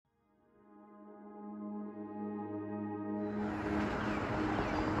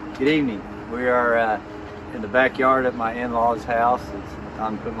Good evening. We are in the backyard at my in-laws' house. It's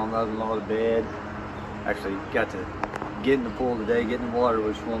time to put my mother-in-law to bed. Actually got to get in the pool today, get in the water,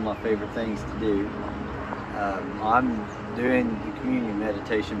 which is one of my favorite things to do. I'm doing the communion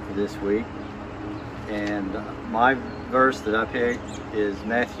meditation for this week, and my verse that I picked is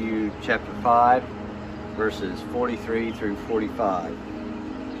Matthew chapter 5, verses 43 through 45.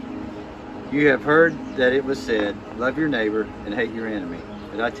 You have heard that it was said, love your neighbor and hate your enemy.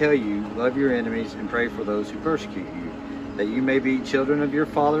 But I tell you, love your enemies and pray for those who persecute you, that you may be children of your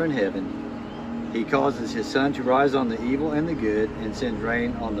Father in heaven. He causes his sun to rise on the evil and the good, and sends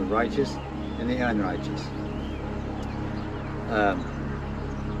rain on the righteous and the unrighteous.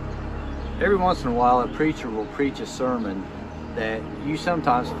 Every once in a while, a preacher will preach a sermon that you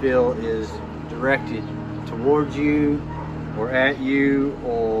sometimes feel is directed towards you or at you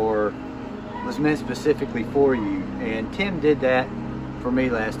or was meant specifically for you. And Tim did that for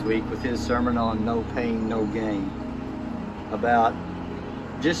me last week with his sermon on no pain, no gain, about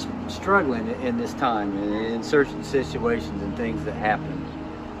just struggling in this time in certain situations and things that happen.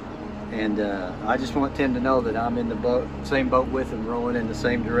 And I just want Tim to know that I'm in the same boat with him, rowing in the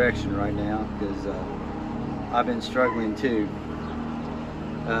same direction right now, because I've been struggling too.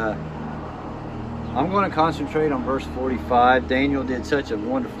 I'm going to concentrate on verse 45. Daniel did such a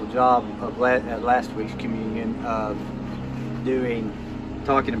wonderful job at last week's communion of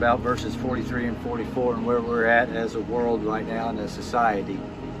talking about verses 43 and 44 and where we're at as a world right now and as society.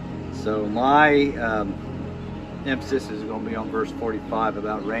 So my emphasis is going to be on verse 45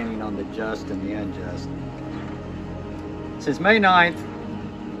 about raining on the just and the unjust. Since May 9th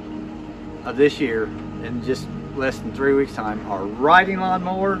of this year, in just less than 3 weeks time, our riding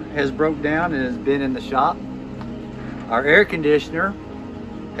lawnmower has broke down and has been in the shop. Our air conditioner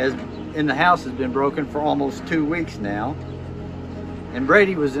in the house has been broken for almost 2 weeks now. And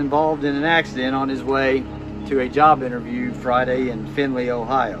Brady was involved in an accident on his way to a job interview Friday in Findlay,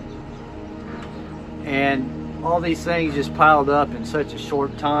 Ohio. And all these things just piled up in such a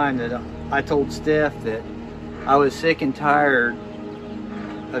short time that I told Steph that I was sick and tired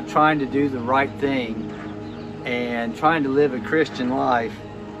of trying to do the right thing and trying to live a Christian life,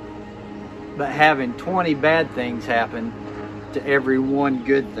 but having 20 bad things happen to every one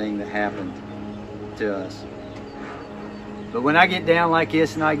good thing that happened to us. But when I get down like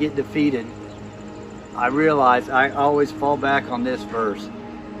this and I get defeated, I realize I always fall back on this verse,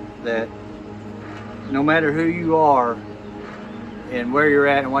 that no matter who you are and where you're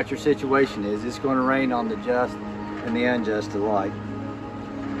at and what your situation is, it's going to rain on the just and the unjust alike.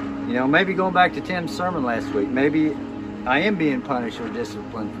 You know, maybe going back to Tim's sermon last week, maybe I am being punished or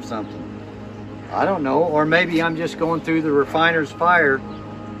disciplined for something. I don't know. Or maybe I'm just going through the refiner's fire,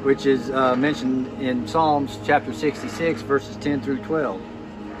 which is mentioned in Psalms chapter 66, verses 10 through 12.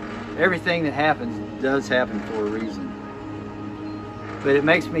 Everything that happens does happen for a reason. But it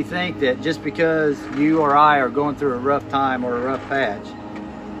makes me think that just because you or I are going through a rough time or a rough patch,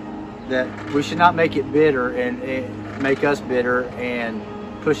 that we should not make it bitter and make us bitter and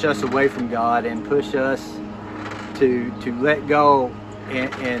push us away from God and push us to let go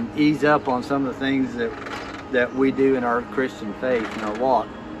and ease up on some of the things that we do in our Christian faith and our walk.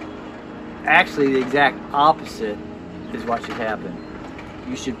 Actually, the exact opposite is what should happen.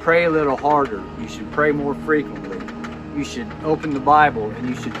 You should pray a little harder. You should pray more frequently. You should open the Bible and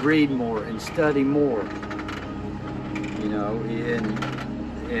you should read more and study more. You know,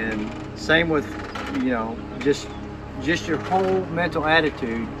 and same with, you know, just your whole mental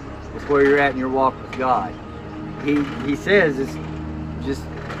attitude with where you're at in your walk with God. He says it's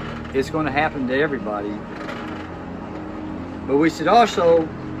going to happen to everybody. But we should also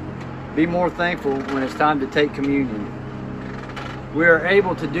be more thankful when it's time to take communion. We are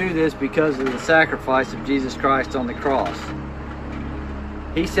able to do this because of the sacrifice of Jesus Christ on the cross.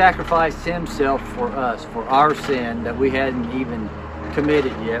 He sacrificed himself for us, for our sin that we hadn't even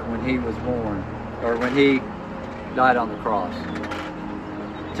committed yet when he was born, or when he died on the cross.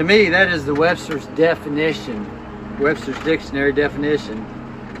 To me, that is the Webster's dictionary definition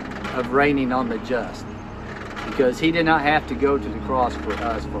of raining on the just. Because he did not have to go to the cross for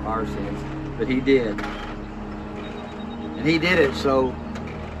us, for our sins, but he did. And he did it so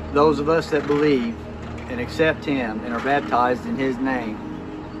those of us that believe and accept him and are baptized in his name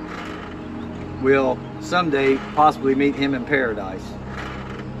will someday possibly meet him in paradise,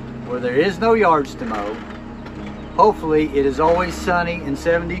 where there is no yards to mow. Hopefully it is always sunny and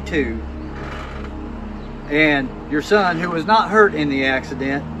 72, and your son, who was not hurt in the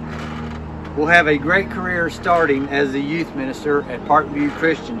accident, will have a great career starting as a youth minister at Parkview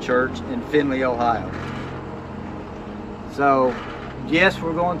Christian Church in Findlay, Ohio. So yes,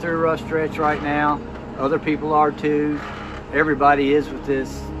 we're going through a rough stretch right now. Other people are too. Everybody is with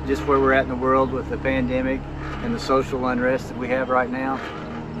this, just where we're at in the world with the pandemic and the social unrest that we have right now.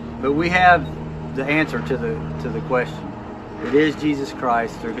 But we have the answer to the question. It is Jesus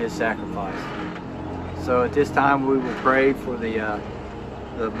Christ through His sacrifice. So at this time we will pray for the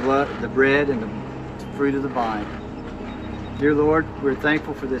blood, the bread, and the fruit of the vine. Dear Lord, we're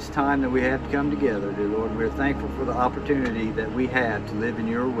thankful for this time that we have to come together, dear Lord. We're thankful for the opportunity that we have to live in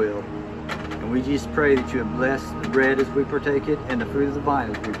your will. And we just pray that you have blessed the bread as we partake it and the fruit of the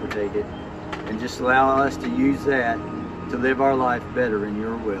vine as we partake it. And just allow us to use that to live our life better in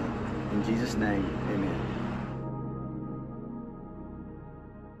your will. In Jesus' name.